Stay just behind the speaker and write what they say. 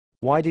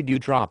Why did you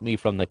drop me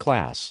from the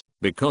class?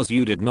 Because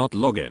you did not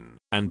log in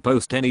and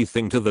post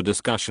anything to the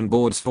discussion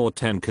boards for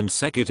 10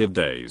 consecutive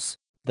days.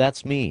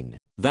 That's mean.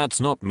 That's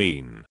not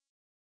mean.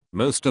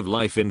 Most of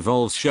life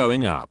involves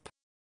showing up.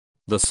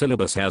 The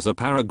syllabus has a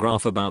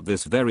paragraph about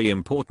this very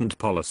important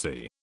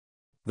policy.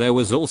 There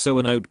was also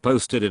a note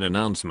posted in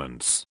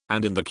announcements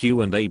and in the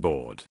Q&A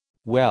board.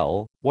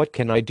 Well, what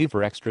can I do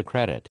for extra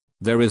credit?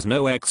 There is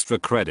no extra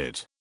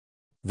credit.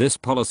 This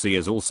policy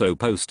is also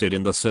posted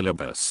in the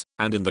syllabus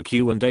and in the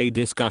Q&A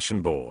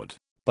discussion board.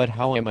 But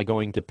how am I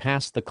going to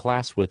pass the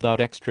class without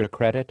extra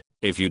credit?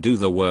 If you do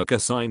the work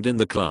assigned in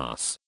the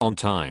class on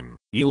time,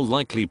 you'll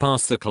likely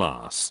pass the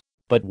class.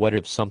 But what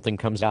if something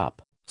comes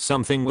up?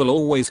 Something will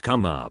always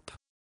come up.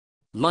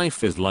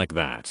 Life is like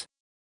that.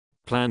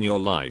 Plan your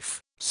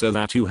life so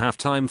that you have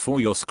time for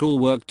your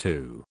schoolwork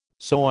too.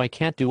 So I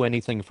can't do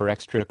anything for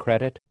extra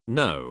credit?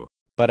 No.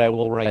 But I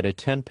will write a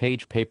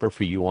 10-page paper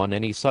for you on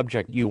any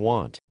subject you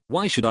want.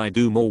 Why should I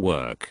do more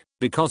work?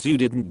 Because you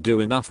didn't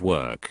do enough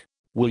work.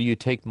 Will you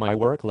take my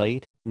work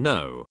late?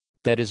 No.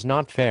 That is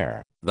not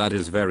fair. That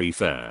is very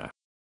fair.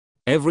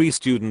 Every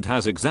student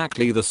has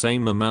exactly the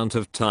same amount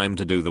of time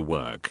to do the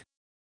work.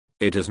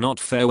 It is not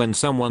fair when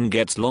someone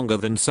gets longer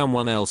than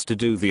someone else to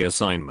do the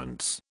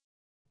assignments.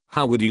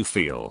 How would you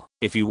feel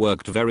if you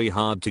worked very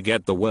hard to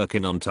get the work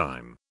in on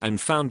time and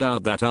found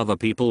out that other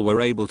people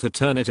were able to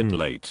turn it in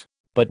late?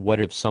 But what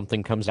if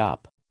something comes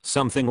up?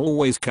 Something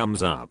always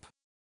comes up.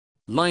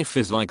 Life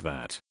is like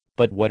that.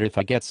 But what if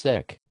I get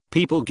sick?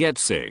 People get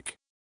sick.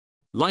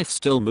 Life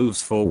still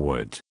moves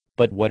forward.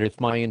 But what if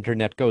my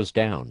internet goes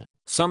down?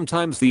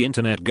 Sometimes the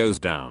internet goes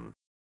down.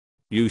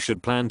 You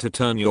should plan to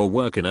turn your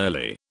work in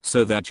early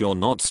so that you're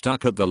not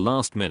stuck at the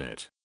last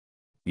minute.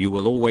 You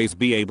will always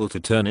be able to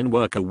turn in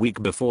work a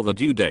week before the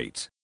due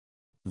date.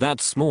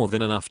 That's more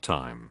than enough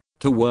time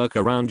to work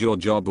around your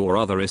job or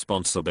other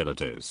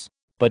responsibilities.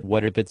 But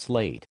what if it's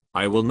late?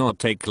 I will not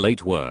take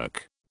late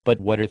work. But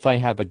what if I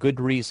have a good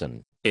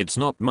reason? It's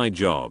not my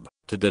job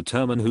to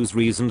determine whose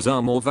reasons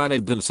are more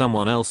valid than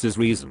someone else's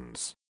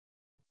reasons.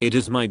 It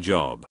is my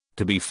job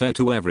to be fair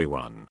to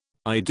everyone.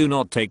 I do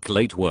not take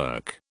late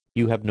work.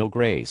 You have no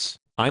grace.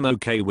 I'm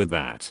okay with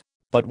that.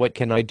 But what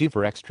can I do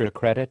for extra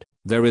credit?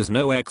 There is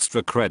no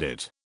extra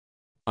credit.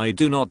 I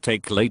do not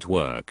take late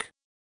work.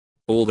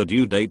 All the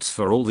due dates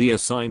for all the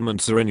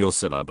assignments are in your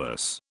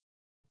syllabus.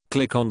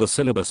 Click on the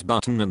syllabus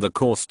button in the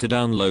course to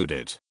download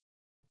it.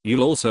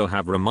 You'll also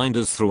have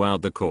reminders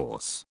throughout the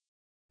course.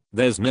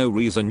 There's no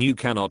reason you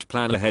cannot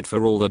plan ahead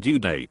for all the due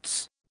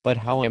dates. But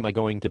how am I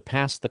going to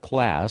pass the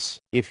class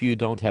if you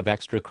don't have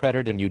extra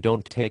credit and you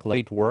don't take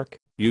late work?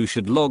 You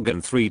should log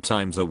in 3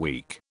 times a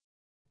week.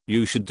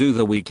 You should do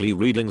the weekly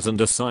readings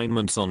and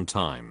assignments on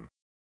time.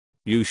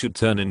 You should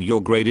turn in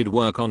your graded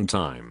work on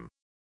time.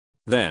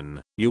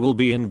 Then, you will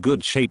be in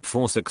good shape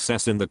for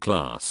success in the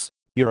class.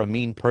 You're a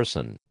mean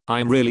person.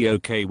 I'm really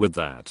okay with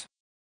that.